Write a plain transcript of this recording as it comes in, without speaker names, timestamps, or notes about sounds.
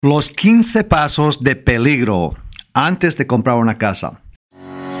Los 15 pasos de peligro antes de comprar una casa.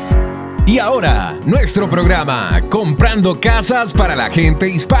 Y ahora, nuestro programa, Comprando Casas para la gente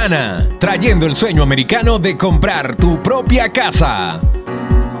hispana, trayendo el sueño americano de comprar tu propia casa.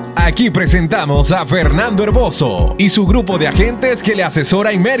 Aquí presentamos a Fernando Herboso y su grupo de agentes que le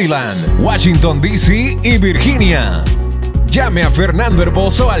asesora en Maryland, Washington, D.C. y Virginia. Llame a Fernando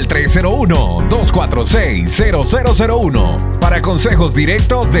Herboso al 301-246-0001 para consejos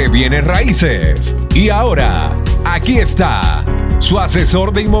directos de bienes raíces. Y ahora, aquí está su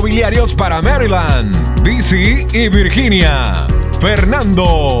asesor de inmobiliarios para Maryland, D.C. y Virginia,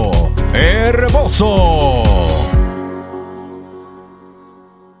 Fernando Herboso.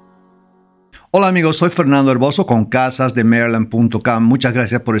 Hola amigos, soy Fernando Herboso con casasdemaryland.com. Muchas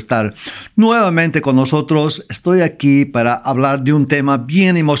gracias por estar nuevamente con nosotros. Estoy aquí para hablar de un tema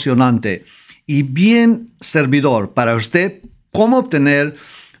bien emocionante y bien servidor para usted. Cómo obtener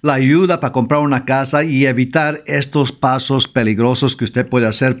la ayuda para comprar una casa y evitar estos pasos peligrosos que usted puede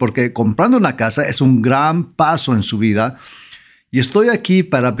hacer, porque comprando una casa es un gran paso en su vida. Y estoy aquí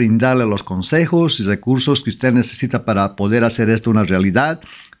para brindarle los consejos y recursos que usted necesita para poder hacer esto una realidad,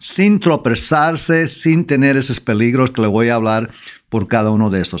 sin tropezarse, sin tener esos peligros que le voy a hablar por cada uno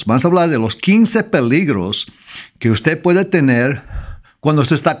de estos. Vamos a hablar de los 15 peligros que usted puede tener cuando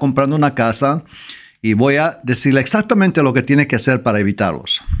usted está comprando una casa y voy a decirle exactamente lo que tiene que hacer para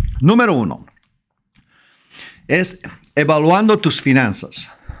evitarlos. Número 1 es evaluando tus finanzas.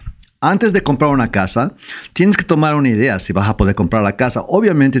 Antes de comprar una casa, tienes que tomar una idea si vas a poder comprar la casa.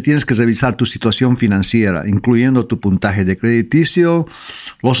 Obviamente tienes que revisar tu situación financiera, incluyendo tu puntaje de crediticio,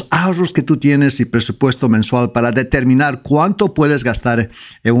 los ahorros que tú tienes y presupuesto mensual para determinar cuánto puedes gastar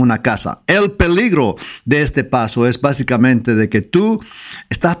en una casa. El peligro de este paso es básicamente de que tú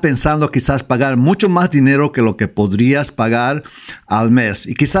estás pensando quizás pagar mucho más dinero que lo que podrías pagar al mes.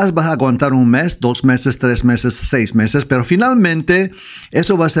 Y quizás vas a aguantar un mes, 2 meses, 3 meses, 6 meses, pero finalmente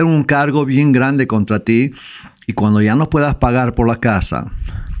eso va a ser un cargo bien grande contra ti, y cuando ya no puedas pagar por la casa,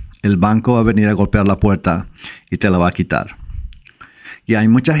 el banco va a venir a golpear la puerta y te la va a quitar. Y hay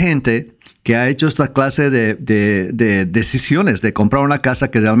mucha gente que ha hecho esta clase de decisiones de comprar una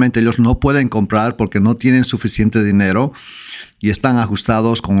casa que realmente ellos no pueden comprar porque no tienen suficiente dinero y están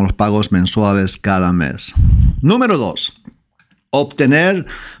ajustados con los pagos mensuales cada mes. Número 2, obtener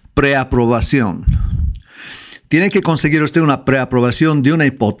preaprobación. Tiene que conseguir usted una preaprobación de una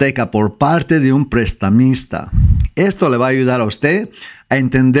hipoteca por parte de un prestamista. Esto le va a ayudar a usted a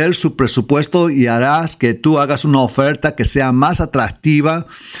entender su presupuesto y hará que tú hagas una oferta que sea más atractiva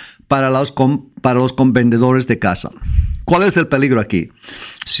para los vendedores de casa. ¿Cuál es el peligro aquí?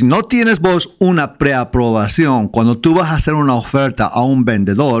 Si no tienes vos una preaprobación, cuando tú vas a hacer una oferta a un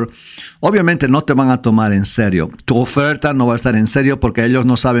vendedor, obviamente no te van a tomar en serio. Tu oferta no va a estar en serio porque ellos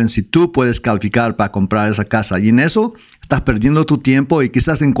no saben si tú puedes calificar para comprar esa casa. Y en eso estás perdiendo tu tiempo y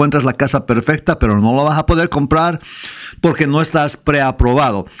quizás encuentras la casa perfecta, pero no la vas a poder comprar porque no estás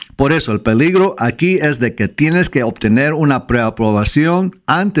preaprobado. Por eso el peligro aquí es de que tienes que obtener una preaprobación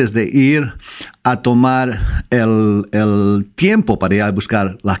antes de ir a tomar el tiempo para ir a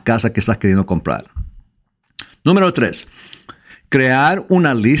buscar la casa que estás queriendo comprar. Número 3. Crear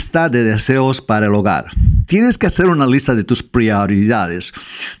una lista de deseos para el hogar. Tienes que hacer una lista de tus prioridades.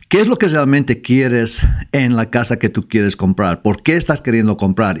 ¿Qué es lo que realmente quieres en la casa que tú quieres comprar? ¿Por qué estás queriendo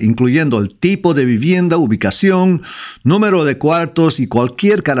comprar? Incluyendo el tipo de vivienda, ubicación, número de cuartos y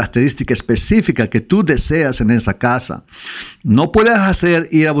cualquier característica específica que tú deseas en esa casa. No puedes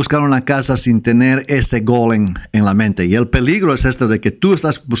ir a buscar una casa sin tener ese goal en la mente. Y el peligro es este de que tú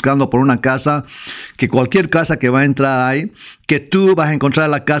estás buscando por una casa, que cualquier casa que va a entrar ahí, que tú vas a encontrar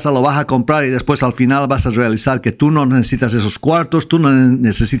la casa, lo vas a comprar y después al final vas a realizar que tú no necesitas esos cuartos, tú no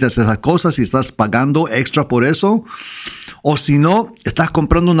necesitas esas cosas y estás pagando extra por eso. O si no, estás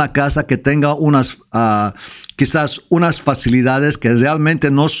comprando una casa que tenga quizás unas facilidades que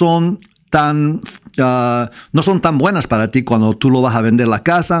realmente no son tan buenas para ti cuando tú lo vas a vender la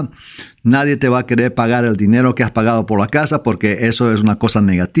casa. Nadie te va a querer pagar el dinero que has pagado por la casa porque eso es una cosa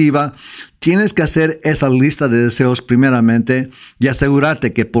negativa. Tienes que hacer esa lista de deseos primeramente y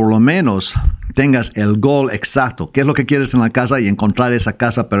asegurarte que por lo menos tengas el goal exacto, qué es lo que quieres en la casa y encontrar esa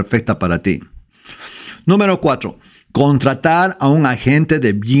casa perfecta para ti. Número 4, contratar a un agente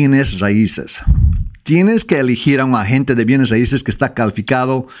de bienes raíces. Tienes que elegir a un agente de bienes raíces que está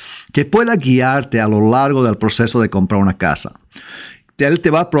calificado, que pueda guiarte a lo largo del proceso de comprar una casa. Él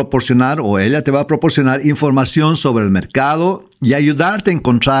te va a proporcionar o ella te va a proporcionar información sobre el mercado y ayudarte a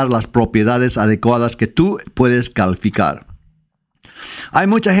encontrar las propiedades adecuadas que tú puedes calificar. Hay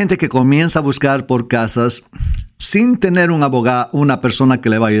mucha gente que comienza a buscar por casas sin tener un abogado, una persona que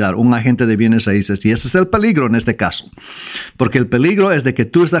le va a ayudar, un agente de bienes raíces. Y ese es el peligro en este caso. Porque el peligro es de que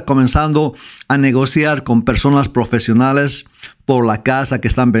tú estás comenzando a negociar con personas profesionales por la casa que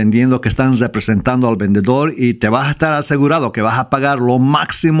están vendiendo, que están representando al vendedor, y te vas a estar asegurado que vas a pagar lo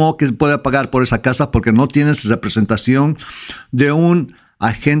máximo que puede pagar por esa casa porque no tienes representación de un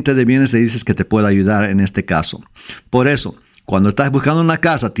agente de bienes raíces que te pueda ayudar en este caso. Por eso, cuando estás buscando una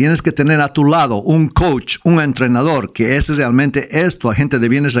casa, tienes que tener a tu lado un coach, un entrenador, que ese realmente es tu agente de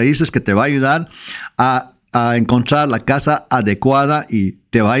bienes raíces que te va a ayudar a encontrar la casa adecuada y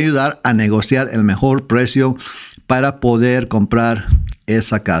te va a ayudar a negociar el mejor precio para poder comprar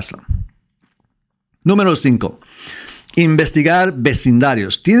esa casa. Número 5. Investigar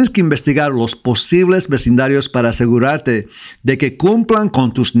vecindarios. Tienes que investigar los posibles vecindarios para asegurarte de que cumplan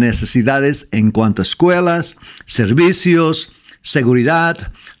con tus necesidades en cuanto a escuelas, servicios,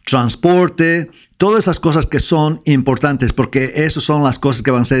 seguridad, transporte, todas esas cosas que son importantes, porque esas son las cosas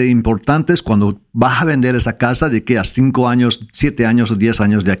que van a ser importantes cuando vas a vender esa casa de que a 5 años, 7 años o 10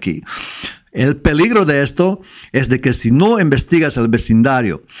 años de aquí. El peligro de esto es de que si no investigas el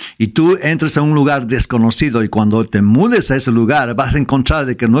vecindario y tú entres a un lugar desconocido y cuando te mudes a ese lugar vas a encontrar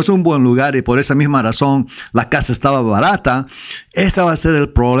de que no es un buen lugar y por esa misma razón la casa estaba barata, ese va a ser el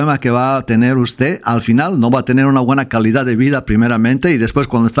problema que va a tener usted. Al final no va a tener una buena calidad de vida primeramente y después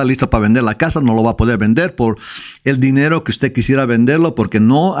cuando está listo para vender la casa no lo va a poder vender por el dinero que usted quisiera venderlo porque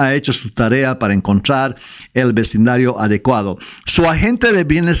no ha hecho su tarea para encontrar el vecindario adecuado. Su agente de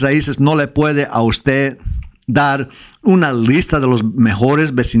bienes raíces no le puede a usted dar una lista de los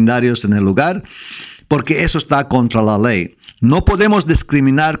mejores vecindarios en el lugar porque eso está contra la ley. No podemos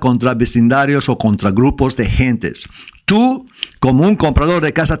discriminar contra vecindarios o contra grupos de gentes. Tú, como un comprador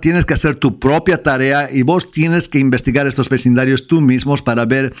de casa, tienes que hacer tu propia tarea y vos tienes que investigar estos vecindarios tú mismos para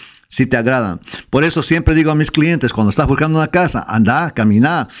ver si te agradan. Por eso siempre digo a mis clientes, cuando estás buscando una casa, anda,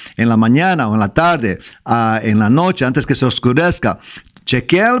 camina en la mañana o en la tarde, en la noche, antes que se oscurezca.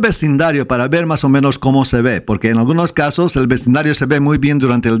 Chequea el vecindario para ver más o menos cómo se ve, porque en algunos casos el vecindario se ve muy bien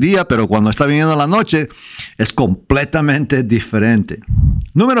durante el día, pero cuando está viniendo la noche es completamente diferente.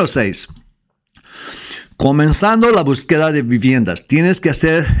 Número 6. Comenzando la búsqueda de viviendas. Tienes que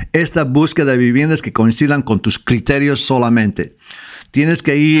hacer esta búsqueda de viviendas que coincidan con tus criterios solamente. Tienes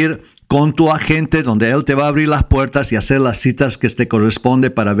que ir con tu agente donde él te va a abrir las puertas y hacer las citas que te corresponde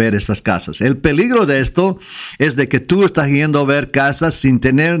para ver estas casas. El peligro de esto es de que tú estás yendo a ver casas sin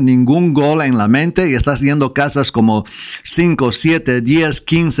tener ningún goal en la mente y estás yendo casas como 5, 7, 10,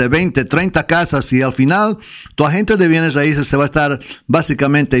 15, 20, 30 casas y al final tu agente de bienes raíces se va a estar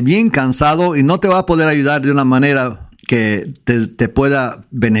básicamente bien cansado y no te va a poder ayudar de una manera que te pueda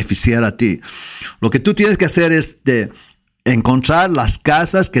beneficiar a ti. Lo que tú tienes que hacer es encontrar las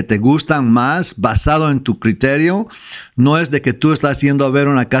casas que te gustan más basado en tu criterio. No es de que tú estás yendo a ver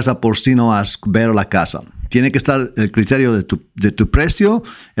una casa por si no has ver la casa. Tiene que estar el criterio de tu precio,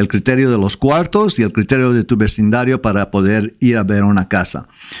 el criterio de los cuartos y el criterio de tu vecindario para poder ir a ver una casa.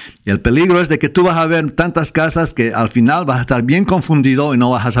 Y el peligro es de que tú vas a ver tantas casas que al final vas a estar bien confundido y no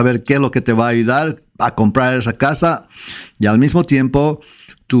vas a saber qué es lo que te va a ayudar a comprar esa casa. Y al mismo tiempo,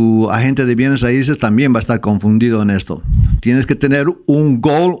 tu agente de bienes raíces también va a estar confundido en esto. Tienes que tener un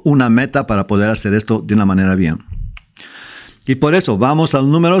goal, una meta para poder hacer esto de una manera bien. Y por eso vamos al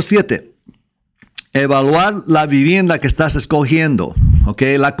número 7. Evaluar la vivienda que estás escogiendo.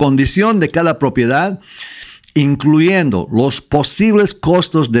 ¿Okay? La condición de cada propiedad, incluyendo los posibles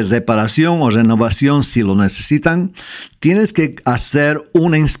costos de reparación o renovación si lo necesitan. Tienes que hacer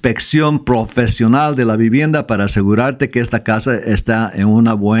una inspección profesional de la vivienda para asegurarte que esta casa está en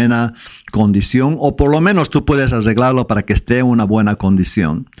una buena condición o por lo menos tú puedes arreglarlo para que esté en una buena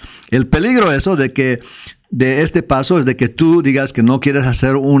condición. El peligro de este paso es de que tú digas que no quieres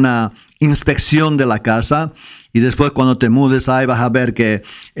hacer una inspección de la casa y después cuando te mudes ahí vas a ver que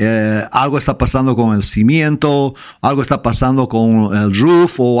algo está pasando con el cimiento, algo está pasando con el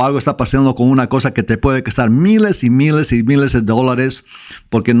roof o algo está pasando con una cosa que te puede costar miles y miles y miles de dólares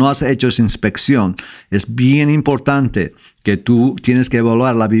porque no has hecho esa inspección. Es bien importante que tú tienes que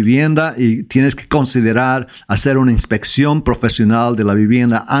evaluar la vivienda y tienes que considerar hacer una inspección profesional de la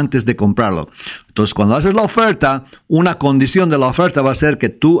vivienda antes de comprarlo. Entonces, cuando haces la oferta, una condición de la oferta va a ser que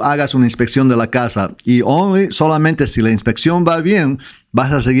tú hagas una inspección de la casa y solamente si la inspección va bien,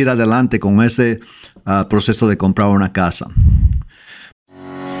 vas a seguir adelante con ese proceso de comprar una casa.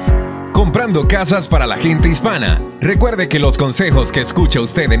 Comprando casas para la gente hispana. Recuerde que los consejos que escucha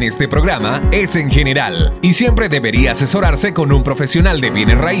usted en este programa es en general y siempre debería asesorarse con un profesional de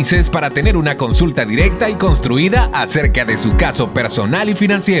bienes raíces para tener una consulta directa y construida acerca de su caso personal y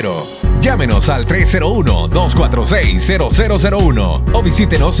financiero. Llámenos al 301-246-0001 o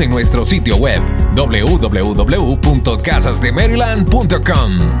visítenos en nuestro sitio web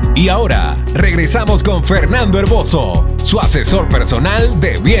www.casasdemaryland.com. Y ahora, regresamos con Fernando Herboso, su asesor personal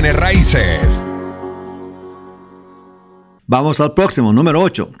de bienes raíces. Vamos al próximo, número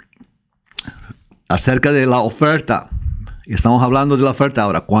 8. Acerca de la oferta. Estamos hablando de la oferta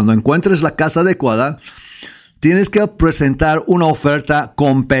ahora. Cuando encuentres la casa adecuada, tienes que presentar una oferta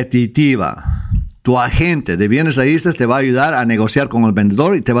competitiva. Tu agente de bienes raíces te va a ayudar a negociar con el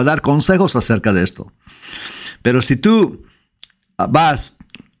vendedor y te va a dar consejos acerca de esto. Pero si tú vas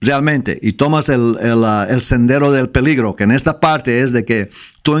realmente y tomas el sendero del peligro, que en esta parte es de que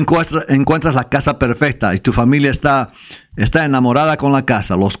tú encuentras la casa perfecta y tu familia está enamorada con la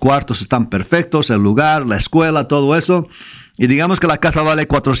casa, los cuartos están perfectos, el lugar, la escuela, todo eso, y digamos que la casa vale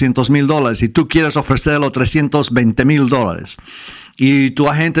 $400,000 y tú quieres ofrecerlo $320,000. Y tu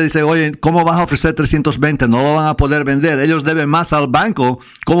agente dice, oye, ¿cómo vas a ofrecer 320? No lo van a poder vender. Ellos deben más al banco.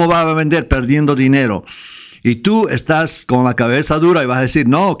 ¿Cómo van a vender perdiendo dinero? Y tú estás con la cabeza dura y vas a decir,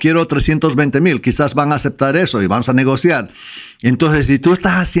 no, quiero 320,000. Quizás van a aceptar eso y vas a negociar. Entonces, si tú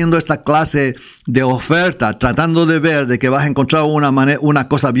estás haciendo esta clase de oferta, tratando de ver de que vas a encontrar una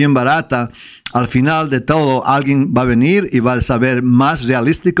cosa bien barata, al final de todo, alguien va a venir y va a saber más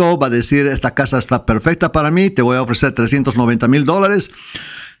realístico, va a decir, esta casa está perfecta para mí, te voy a ofrecer $390,000.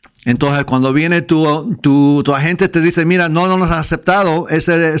 Entonces, cuando viene tu agente te dice, mira, no nos ha aceptado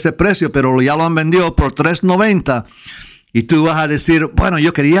ese precio, pero ya lo han vendido por $390. Y tú vas a decir, bueno,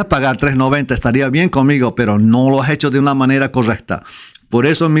 yo quería pagar $390, estaría bien conmigo, pero no lo has hecho de una manera correcta. Por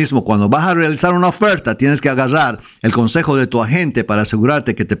eso mismo, cuando vas a realizar una oferta, tienes que agarrar el consejo de tu agente para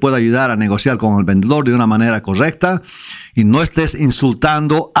asegurarte que te pueda ayudar a negociar con el vendedor de una manera correcta y no estés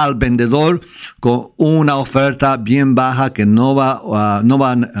insultando al vendedor con una oferta bien baja que no va a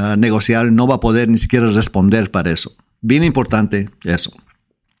negociar, no va a poder ni siquiera responder para eso. Bien importante eso.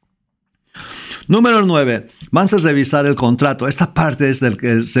 Número 9, vas a revisar el contrato. Esta parte es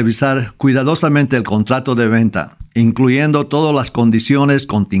revisar cuidadosamente el contrato de venta, incluyendo todas las condiciones,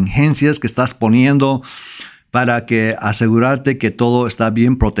 contingencias que estás poniendo para asegurarte que todo está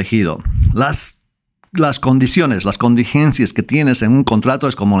bien protegido. Las condiciones, las contingencias que tienes en un contrato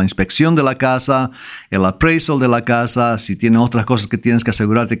es como la inspección de la casa, el appraisal de la casa, si tiene otras cosas que tienes que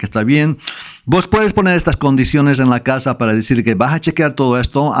asegurarte que está bien. Vos puedes poner estas condiciones en la casa para decir que vas a chequear todo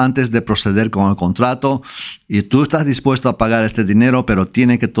esto antes de proceder con el contrato y tú estás dispuesto a pagar este dinero, pero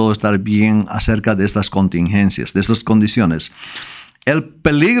tiene que todo estar bien acerca de estas contingencias, de estas condiciones. El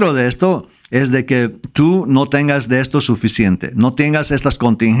peligro de esto es de que tú no tengas de esto suficiente, no tengas estas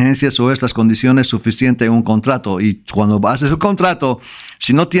contingencias o estas condiciones suficientes en un contrato. Y cuando haces el contrato,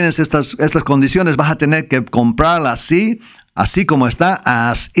 si no tienes estas condiciones, vas a tener que comprarla así como está,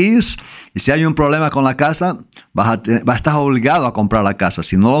 as is. Y si hay un problema con la casa, vas a estar obligado a comprar la casa.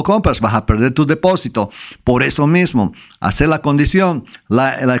 Si no lo compras, vas a perder tu depósito. Por eso mismo, hacer la condición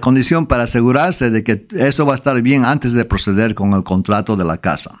para asegurarse de que eso va a estar bien antes de proceder con el contrato de la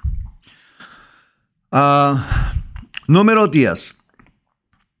casa. Número 10.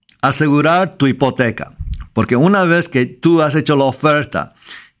 Asegurar tu hipoteca. Porque una vez que tú has hecho la oferta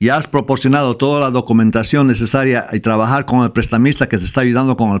y has proporcionado toda la documentación necesaria y trabajar con el prestamista que te está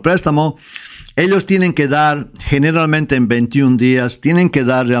ayudando con el préstamo, ellos tienen que dar, generalmente en 21 días, tienen que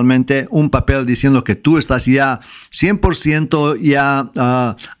dar realmente un papel diciendo que tú estás ya 100% ya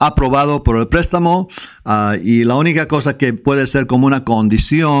aprobado por el préstamo y la única cosa que puede ser como una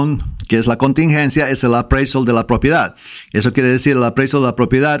condición, que es la contingencia, es el appraisal de la propiedad. Eso quiere decir el appraisal de la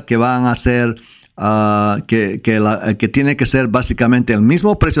propiedad que van a ser que tiene que ser básicamente el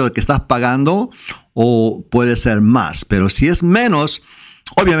mismo precio del que estás pagando o puede ser más, pero si es menos,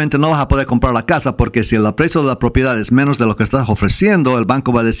 obviamente no vas a poder comprar la casa porque si el precio de la propiedad es menos de lo que estás ofreciendo, el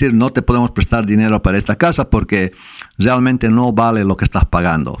banco va a decir no te podemos prestar dinero para esta casa porque realmente no vale lo que estás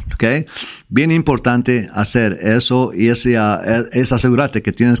pagando. ¿Okay? Bien importante hacer eso y es asegurarte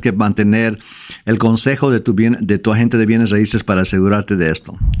que tienes que mantener el consejo de tu agente de bienes raíces para asegurarte de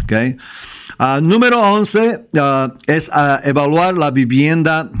esto. ¿Okay? Número 11 es evaluar la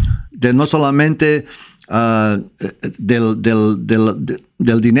vivienda de no solamente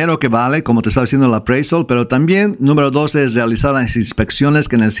del dinero que vale, como te estaba diciendo el appraisal, pero también, número 12, es realizar las inspecciones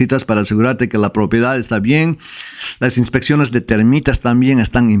que necesitas para asegurarte que la propiedad está bien. Las inspecciones de termitas también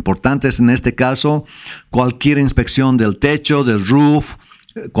están importantes en este caso. Cualquier inspección del techo, del roof,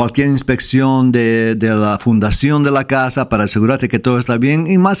 cualquier inspección de la fundación de la casa para asegurarte que todo está bien.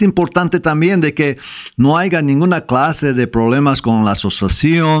 Y más importante también de que no haya ninguna clase de problemas con la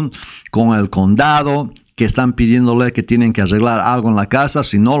asociación, con el condado, que están pidiéndole que tienen que arreglar algo en la casa,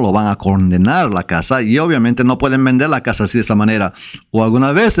 si no lo van a condenar la casa y obviamente no pueden vender la casa así de esa manera. O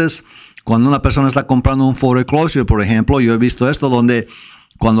algunas veces, cuando una persona está comprando un foreclosure, por ejemplo, yo he visto esto donde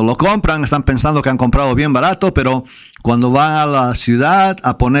cuando lo compran están pensando que han comprado bien barato, pero cuando van a la ciudad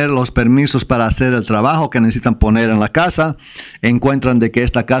a poner los permisos para hacer el trabajo que necesitan poner en la casa, encuentran de que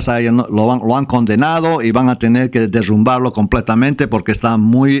esta casa lo han condenado y van a tener que derrumbarlo completamente porque está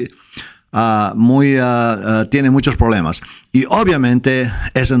tiene muchos problemas. Y obviamente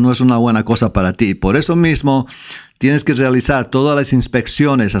eso no es una buena cosa para ti. Por eso mismo tienes que realizar todas las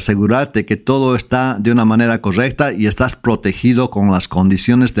inspecciones, asegurarte que todo está de una manera correcta y estás protegido con las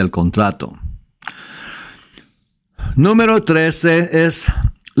condiciones del contrato. Número 13 es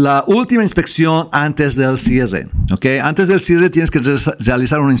la última inspección antes del cierre. ¿Okay? Antes del cierre tienes que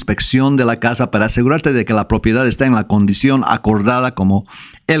realizar una inspección de la casa para asegurarte de que la propiedad está en la condición acordada como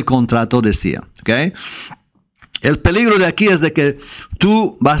el contrato decía. ¿Okay? El peligro de aquí es de que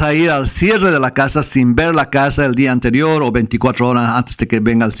tú vas a ir al cierre de la casa sin ver la casa el día anterior o 24 horas antes de que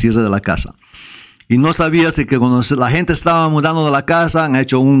venga el cierre de la casa. Y no sabías de que cuando la gente estaba mudando de la casa han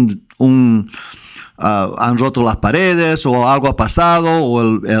hecho han roto las paredes o algo ha pasado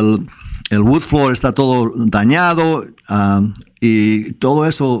o el wood floor está todo dañado y todo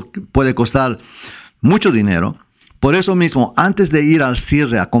eso puede costar mucho dinero. Por eso mismo, antes de ir al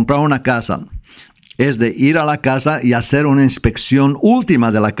cierre a comprar una casa, es de ir a la casa y hacer una inspección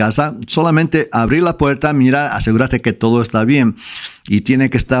última de la casa, solamente abrir la puerta, mirar, asegúrate que todo está bien y tiene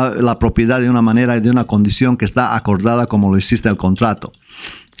que estar la propiedad de una manera y de una condición que está acordada como lo hiciste el contrato.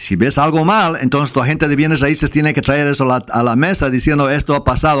 Si ves algo mal, entonces tu agente de bienes raíces tiene que traer eso a la mesa diciendo esto ha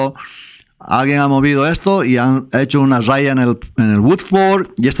pasado, alguien ha movido esto y han hecho una raya en el wood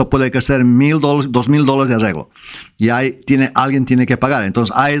floor y esto puede ser $1,000, $2,000 de arreglo. Y alguien tiene que pagar.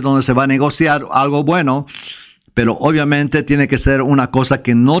 Entonces ahí es donde se va a negociar algo bueno, pero obviamente tiene que ser una cosa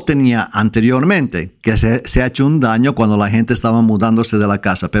que no tenía anteriormente, que se ha hecho un daño cuando la gente estaba mudándose de la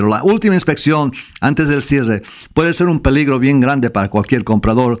casa. Pero la última inspección antes del cierre puede ser un peligro bien grande para cualquier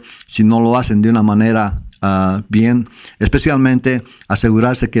comprador si no lo hacen de una manera bien, especialmente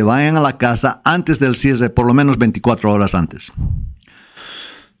asegurarse que vayan a la casa antes del cierre, por lo menos 24 horas antes.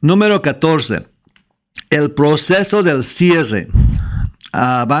 Número 14. El proceso del cierre.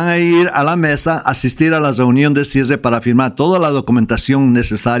 Van a ir a la mesa, asistir a la reunión de cierre para firmar toda la documentación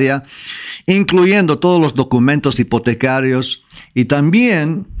necesaria, incluyendo todos los documentos hipotecarios y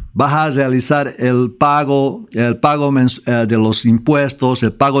también vas a realizar el pago de los impuestos,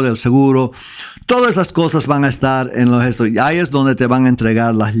 el pago del seguro. Todas esas cosas van a estar en los gestos y ahí es donde te van a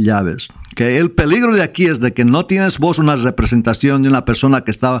entregar las llaves. ¿Okay? El peligro de aquí es de que no tienes vos una representación de una persona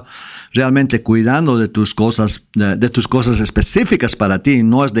que está realmente cuidando de tus cosas, de tus cosas específicas para ti.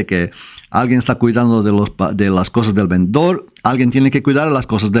 No es de que alguien está cuidando de las cosas del vendedor, alguien tiene que cuidar de las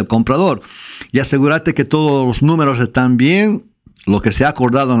cosas del comprador y asegurarte que todos los números están bien, lo que se ha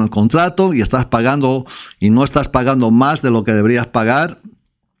acordado en el contrato y estás pagando y no estás pagando más de lo que deberías pagar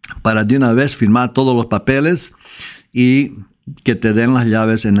para de una vez firmar todos los papeles y que te den las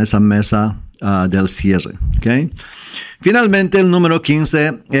llaves en esa mesa del cierre. ¿Okay? Finalmente, el número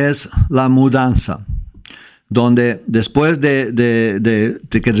 15 es la mudanza, donde después de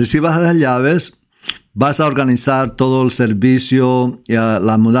que recibas las llaves, vas a organizar todo el servicio,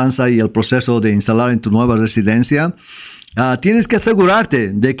 la mudanza y el proceso de instalar en tu nueva residencia. Tienes que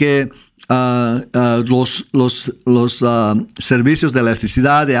asegurarte de que los servicios de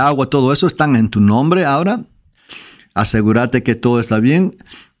electricidad, de agua, todo eso están en tu nombre ahora. Asegúrate que todo está bien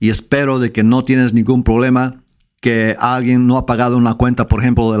y espero de que no tienes ningún problema, que alguien no ha pagado una cuenta, por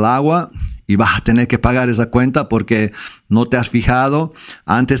ejemplo, del agua y vas a tener que pagar esa cuenta porque no te has fijado.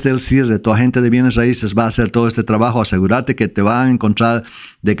 Antes del cierre, tu agente de bienes raíces va a hacer todo este trabajo. Asegúrate que te van a encontrar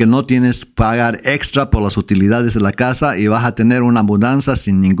de que no tienes que pagar extra por las utilidades de la casa y vas a tener una mudanza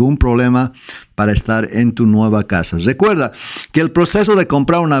sin ningún problema para estar en tu nueva casa. Recuerda que el proceso de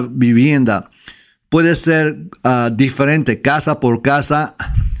comprar una vivienda puede ser diferente casa por casa,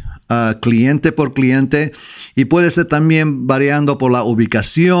 cliente por cliente, y puede ser también variando por la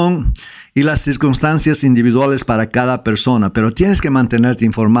ubicación y las circunstancias individuales para cada persona, pero tienes que mantenerte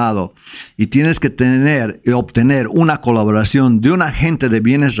informado y tienes que tener y obtener una colaboración de un agente de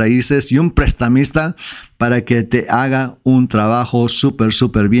bienes raíces y un prestamista para que te haga un trabajo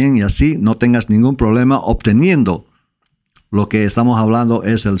súper bien y así no tengas ningún problema obteniendo. Lo que estamos hablando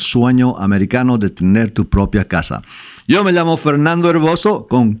es el sueño americano de tener tu propia casa. Yo me llamo Fernando Herboso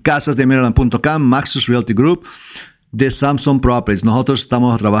con casasdemaryland.com, Maxus Realty Group de Samson Properties. Nosotros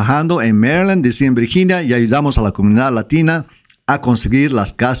estamos trabajando en Maryland, DC en Virginia y ayudamos a la comunidad latina a conseguir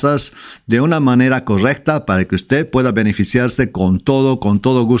las casas de una manera correcta para que usted pueda beneficiarse con todo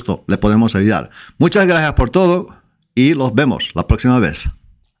gusto. Le podemos ayudar. Muchas gracias por todo y los vemos la próxima vez.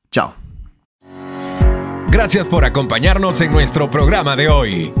 Chao. Gracias por acompañarnos en nuestro programa de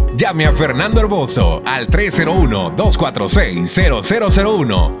hoy. Llame a Fernando Herboso al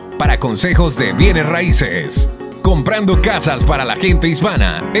 301-246-0001 para consejos de bienes raíces. Comprando Casas para la Gente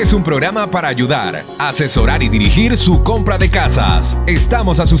Hispana es un programa para ayudar, asesorar y dirigir su compra de casas.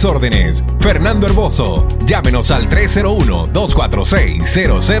 Estamos a sus órdenes. Fernando Herboso, llámenos al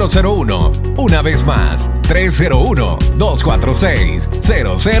 301-246-0001. Una vez más,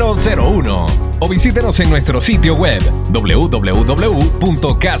 301-246-0001. O visítenos en nuestro sitio web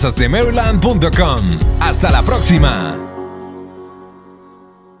www.casasdemaryland.com. Hasta la próxima.